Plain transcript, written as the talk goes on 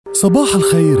صباح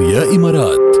الخير يا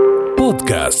إمارات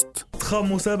بودكاست.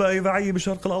 ضخم مسابقة إذاعية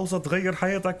بالشرق الأوسط، غير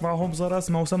حياتك مع مارس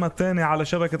موسمها الثاني على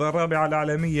شبكة الرابحة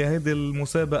الإعلامية. هذه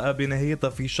المسابقة بنهايتها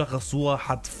في شخص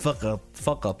واحد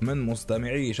فقط من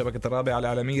مستمعي شبكة الرابحة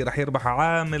الإعلامية رح يربح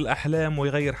عامل أحلام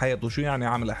ويغير حياته. شو يعني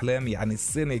عامل أحلام؟ يعني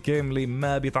السنة كاملة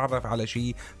ما بيتعرف على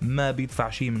شيء، ما بيدفع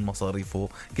شيء من مصاريفه،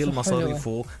 كل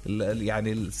مصاريفه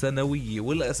يعني السنوية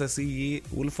والأساسية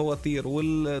والفواتير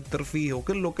والترفيه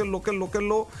وكله كله كله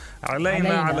كله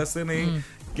علينا على سنة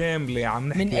كاملة. عم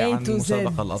نحكي عن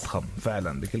المسابقة الأضخم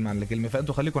فعلا بكل معنى الكلمة.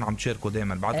 فأنتوا خليكم عم تشاركوا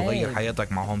دايما، بعتوا غير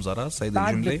حياتك مع مارس، هيدي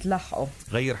الجملة بتلحقوا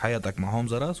غير حياتك مع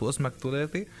مارس واسمك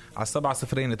ثلاثي على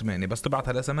 708. بس تبعت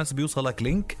هالSMS بيوصلك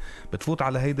لينك، بتفوت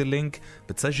على هيدي اللينك،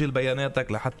 بتسجل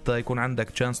بياناتك لحتى يكون عندك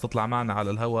تشانس تطلع معنا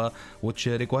على الهواء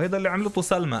وتشارك. وهيدا اللي عملته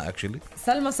سلمى. اكشلي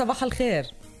سلمى صباح الخير.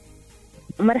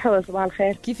 مرحبا صباح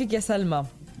الخير. كيفك يا سلمى؟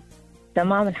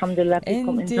 تمام الحمد لله.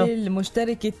 كيفكم انت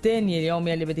المشتركة الثانية اليوم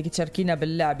يلي بدك تشاركينا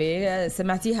باللعبة.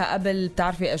 سمعتيها قبل؟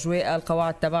 بتعرفي أجواء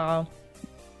القواعد تبعها؟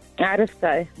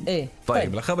 عرفتها ايه.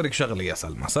 طيب لخبرك شغلة يا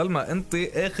سلمى، انت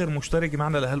اخر مشترك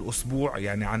معنا لهالاسبوع،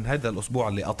 يعني عن هذا الاسبوع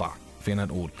اللي قطع فينا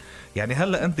نقول. يعني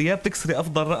هلا انت يا بتكسري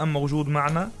افضل رقم موجود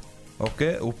معنا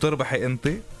اوكي وبتربحي انت،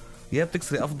 يا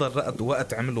بتكسري افضل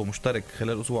وقت عمله مشترك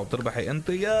خلال الاسبوع بتربحي انت،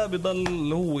 يا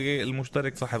بضل هو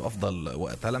المشترك صاحب افضل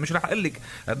وقت. هلا مش رح اقول لك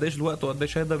قديش الوقت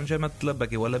وقديش هذا من جاي ما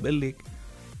تتلبكي، ولا بقول لك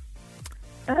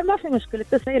ما في مشكله،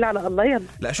 تسهيل على الله. يلا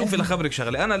لا شوفي لخبرك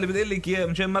شغله، انا اللي بدي لك اياه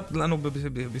مشان ما لانه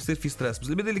بيصير في ستريس، بس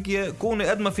اللي بدي لك اياه كوني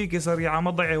قد ما فيكي سريعه،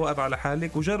 ما تضيعي وقت على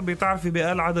حالك، وجربي تعرفي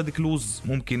باقل عدد كلوز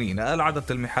ممكنين، اقل عدد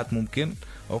تلميحات ممكن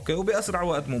اوكي وباسرع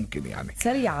وقت ممكن يعني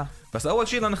سريعه. بس اول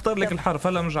شيء نختار لك الحرف،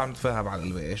 هلا نرجع نتفاهم على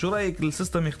الباقي. شو رايك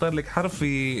السيستم يختار لك حرف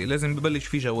لازم ببلش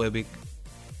فيه جوابك؟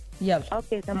 يلا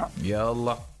اوكي تمام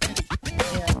يلا.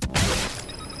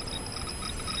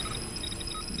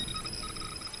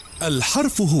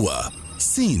 الحرف هو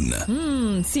سين.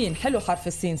 سين. حلو حرف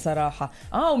السين صراحة.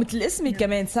 ومثل اسمي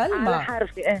كمان سلمى. على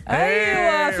حرفي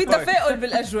ايوه في تفاؤل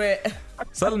بالاجواء.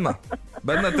 سلمى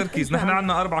بدنا تركيز. نحن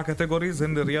عندنا 4 كاتيجوريز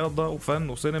هن رياضة وفن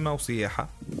وسينما وسياحة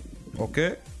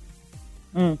اوكي.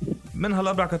 من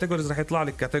هال4 كاتيجوريز رح يطلع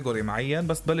لك كاتيجوري معين،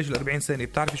 بس تبلش ال40 ثانية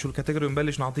بتعرفي شو الكاتيجوري،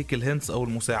 بنبلش نعطيك الهنتس او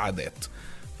المساعدات.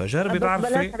 فجربي تعرفي.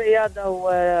 بلاش رياضة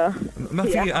ما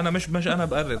في انا مش انا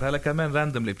بقرر، هلا كمان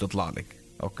راندوم اللي بتطلع لك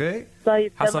اوكي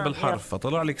طيب حسب الحرف.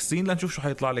 فطلع لك السين لنشوف شو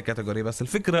حيطلع لك كاتيجوري. بس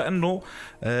الفكره انه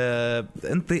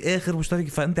انت اخر مشترك،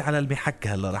 فانت على المحك.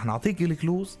 هلا رح نعطيك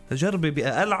الكلوز، جربي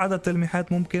باقل عدد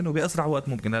تلميحات ممكن وباسرع وقت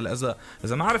ممكن. هلا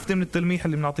اذا ما عرفتي من التلميح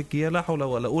اللي بنعطيك اياه لا حول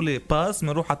ولا قولي باس،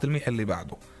 بنروح على التلميح اللي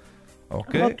بعده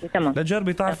اوكي تمام.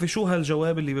 لتجربي تعرفي شو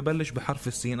هالجواب اللي ببلش بحرف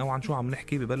السين، او عن شو عم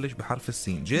نحكي ببلش بحرف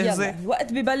السين. جاهزه؟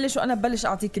 الوقت ببلش وانا ببلش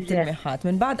اعطيك التلميحات.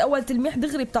 من بعد اول تلميح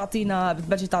دغري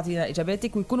بتبلشي تعطينا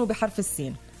اجاباتك ويكونوا بحرف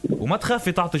السين. وما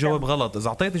تخافي تعطي جواب غلط، اذا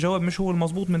اعطيتي جواب مش هو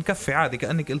المزبوط من كفي عادي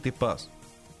كانك قلتي باس.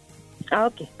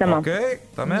 اوكي تمام. اوكي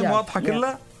تمام. واضحه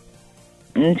كلها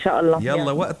ان شاء الله.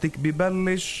 يلا وقتك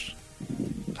ببلش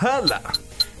هلا.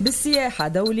 بالسياحه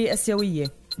دولة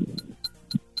اسيوية.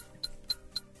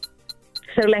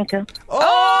 سريلانكا.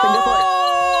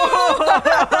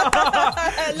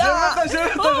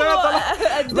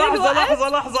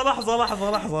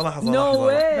 لحظة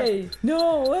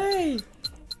نو واي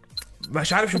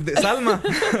مش عارف شو بدي. سلمى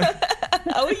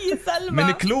قوية سلمى.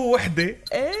 من كلو وحدة.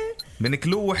 ايه من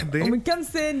كلو وحدة ومن كم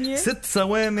ثانية؟ 6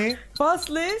 ثواني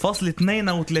فاصلة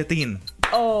 32.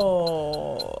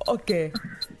 اوكي.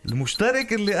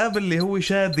 المشترك اللي قبل اللي هو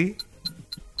شادي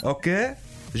اوكي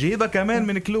جيبها كمان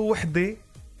من كلو وحدة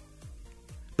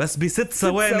بس ب6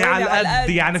 ثواني على القد،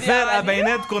 يعني فارقة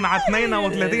بيناتكم على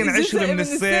 32 10 من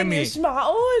الثانية. مش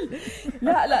معقول.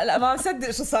 لا ما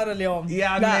مصدق شو صار اليوم.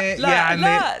 يعني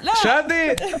لا.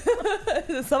 شادي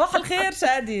صباح الخير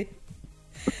شادي.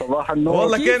 صباح النور.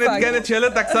 والله كانت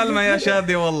شالتك سلمى يا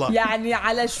شادي والله. يعني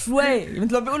على شوي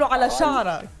مثل ما بيقولوا على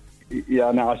شعرك،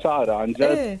 يعني على شعرها عن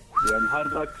جد. يعني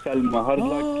هارد لك سلمى، هارد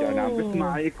لك. يعني عم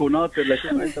بسمع هيك وناطر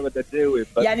لكن انت بدك تجاوب.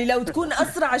 يعني لو تكون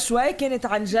اسرع شوي كانت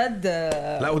عن جد.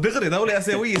 لا ودغري دولة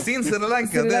اسيوية سين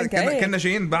سريلانكا. كنا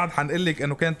جايين بعد حنقول لك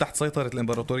انه كانت تحت سيطرة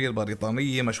الامبراطورية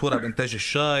البريطانية، مشهورة بانتاج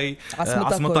الشاي،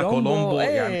 عاصمتها كولومبو.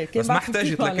 يعني بس ما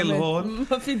احتاجت لكل هون،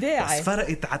 ما في داعي. بس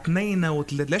فرقت على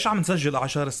 32. ليش عم نسجل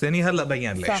 10 الثانية؟ هلا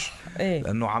بيان ليش. صح.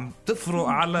 لانه عم تفرق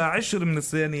على 10 من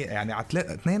الثانية، يعني على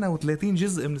 32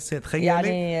 جزء من الثانية. تخيلي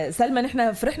يعني سلمى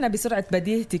نحن فرحنا بسرعة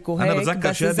بديهتك وهيك. أنا بتذكر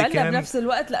بس شادي زعلنا كان بنفس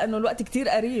الوقت لأنه الوقت كتير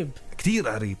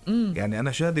قريب. يعني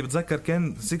أنا شادي بتذكر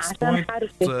كان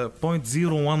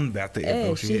 6.01 بعتقد.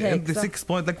 انت 6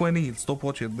 بوينت لك ويني الستوب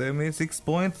واتش قدامي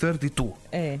 6.32.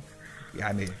 ايه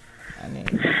يعني يعني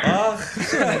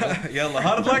يلا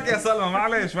هارد لك يا سلمى.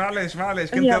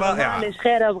 معلش كنت رائعة. معلش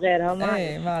خيرها بغيرها.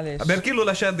 ايه معلش. باركي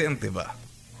له لشادي انت بقى.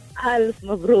 ألف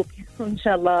مبروك وإن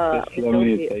شاء الله.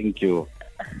 تسلمي.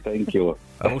 ثانك يو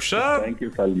ابو شاد. ثانك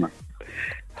يو سلمى.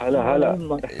 هلا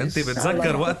انت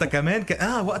بتذكر وقتها كمان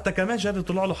وقتها كمان شادي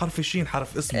طلع له حرف الشين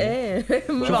حرف اسمه. ايه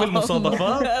شوف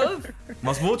المصادفات.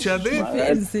 مزبوط شادي.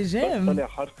 في انسجام. طلع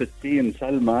حرف السين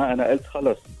سلمى، انا قلت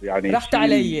خلص يعني رحت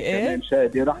علي. ايه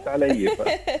شادي رحت علي.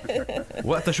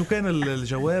 وقتها شو كان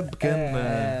الجواب؟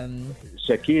 كان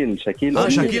شاكيل شاكيل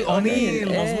أونيل.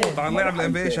 مزبوط. على لاعب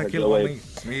الNBA شاكيل أونيل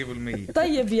 100%.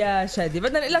 طيب يا شادي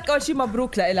بدنا نقول لك اول شيء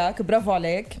مبروك لك، برافو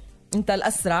عليك، انت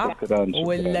الاسرع. شكراً.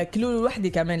 والكلو الوحده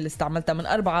كمان اللي استعملتها من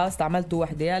 4 استعملتوا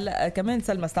وحده. هلا كمان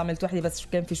سلمى استعملت وحده بس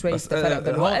كان في شوي فرق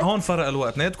بالوقت. هون فرق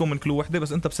الوقت. نيتكم من كلو وحده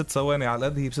بس انت ب6 ثواني على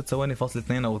قد هي ب6 ثواني فاصل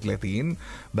 32.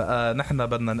 بقى نحن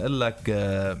بدنا نقول لك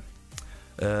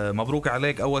مبروك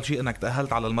عليك. اول شيء انك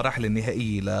تأهلت على المراحل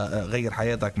النهائية لغير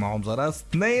حياتك مع مزراس.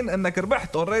 2 انك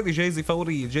ربحت اوريدي جايزة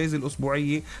فورية، الجايزة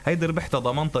الاسبوعية هيدي ربحتها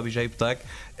ضمنتها بجيبتك.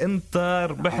 انت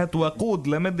ربحت وقود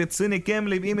لمدة سنة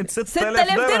كاملة بقيمة 6000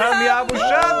 درهم يا ابو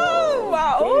شاد.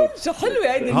 معقول شو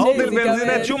حلوة هيدي الجايزة. هودي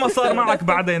البنزينات شو ما صار معك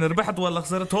بعدين ربحت ولا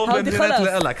خسرت، هول البنزينات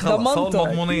لإلك خلص، هول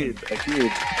مضمونين.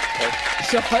 اكيد.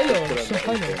 شو حلو.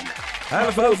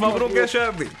 ألف مبروك يا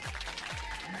شادي.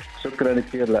 شكرا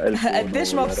كثير لك.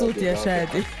 قديش مبسوط يا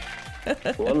شادي.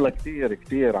 والله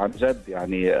كثير عن جد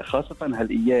يعني، خاصة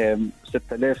هالأيام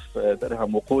 6000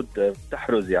 درهم وقود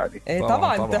بتحرز يعني. ايه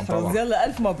طبعا تحرز. يلا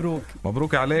ألف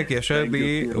مبروك عليك يا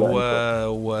شادي.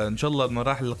 وإن شاء الله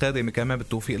المراحل القادمة كمان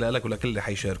بالتوفيق لك ولكل اللي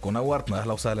حيشاركوا. نورتنا.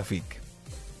 أهلا وسهلا فيك.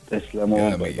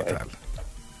 تسلموا.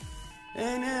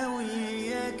 أنا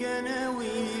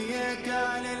وياك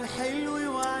على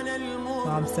الحلو وعلى المر.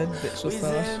 ما عم صدق شو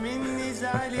صار. مني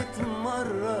زعلت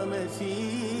مرة ما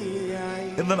في.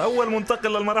 إذن أول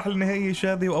منتقل للمراحل النهائية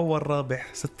شادي، وأول رابح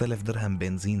 6000 درهم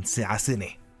بنزين سنة.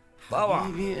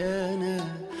 طبعا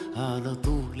أنا على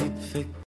طول بفكر